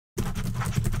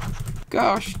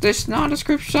Gosh, this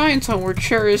nondescript science homework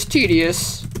sure is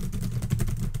tedious.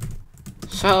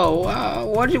 So,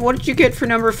 what did you get for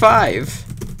number 5?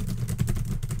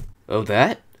 Oh,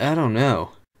 that? I don't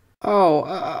know.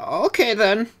 Oh, okay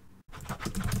then.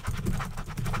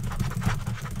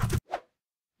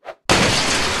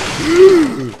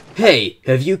 Hey,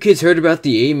 have you kids heard about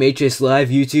the AMHS Live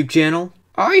YouTube channel?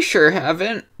 I sure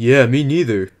haven't. Yeah, me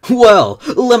neither. Well,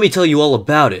 let me tell you all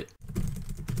about it.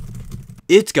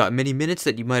 It's got MIDI minutes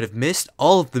that you might have missed,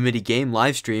 all of the MIDI game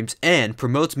live streams, and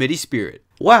promotes MIDI spirit.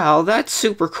 Wow, that's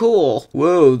super cool.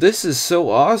 Whoa, this is so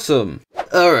awesome.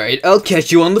 Alright, I'll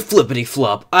catch you on the flippity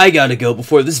flop. I gotta go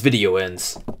before this video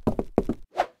ends.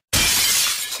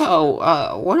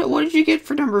 So, what did you get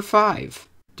for number 5?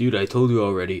 Dude, I told you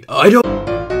already. I don't...